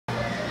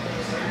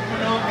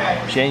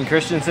Shane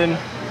Christensen,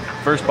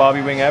 first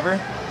Bobby wing ever.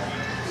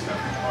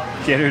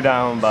 Get her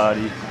down,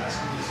 buddy.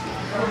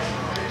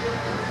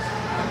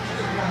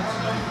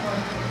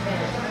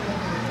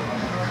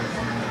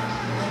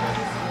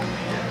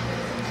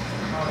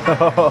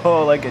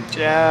 Oh, like a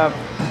champ.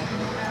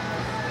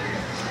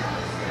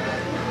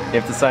 You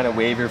have to sign a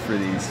waiver for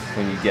these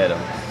when you get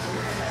them.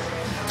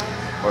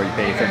 Or you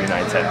pay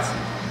 79 cents.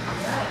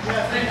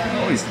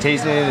 Oh, he's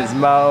tasting it in his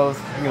mouth.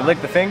 You gonna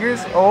lick the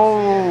fingers?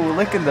 Oh,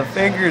 licking the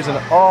fingers and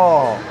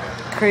all.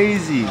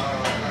 Crazy.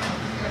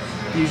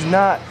 He's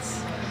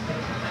nuts.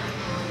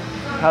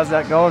 How's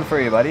that going for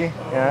you, buddy?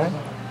 Yeah?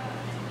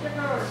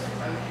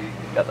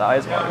 Got the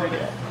eyes watering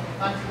yet.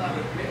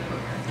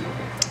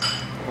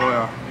 Oh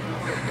yeah.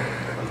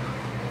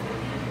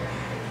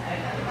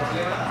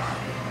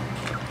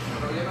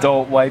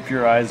 Don't wipe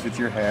your eyes with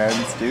your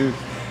hands, dude.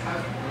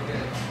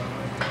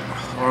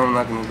 Or I'm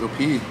not gonna go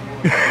pee.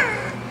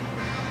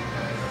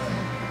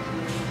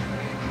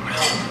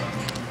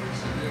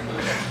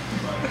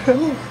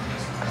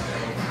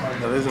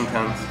 That is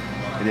intense.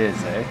 It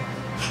is, eh?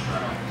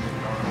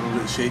 I'm a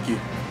bit shaky.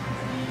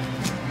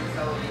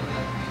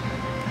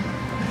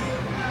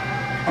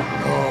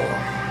 Oh.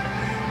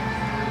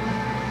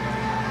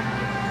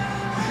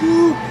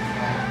 Whew.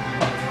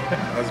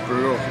 That's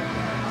brutal.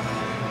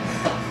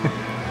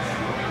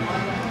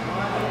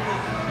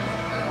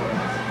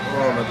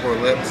 Oh, my poor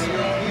lips.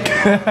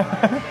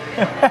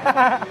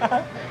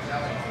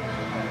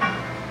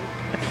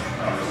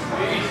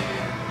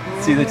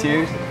 See the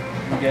tears?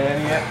 You get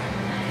any yet?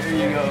 Here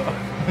you go. Oh,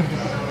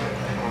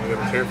 I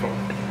gotta be careful.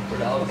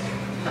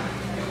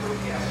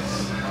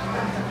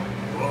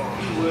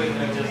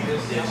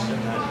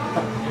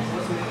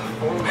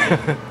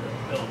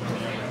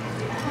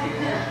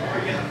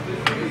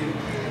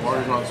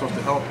 Water's not supposed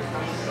to help.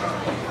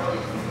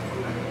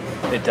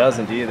 It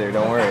doesn't either,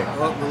 don't worry.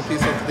 Oh, little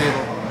piece off the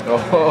table.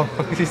 Oh,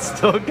 you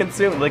still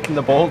consume licking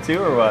the bowl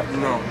too, or what?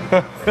 No.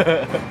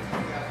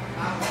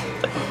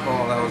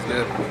 Oh, that was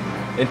good.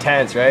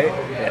 Intense, right?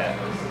 Yeah.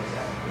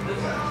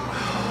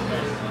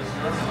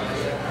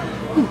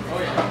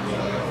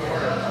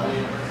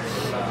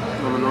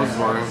 Oh, my nose is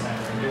watering.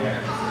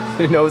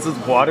 Your nose is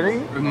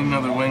watering? I need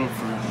another wing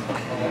for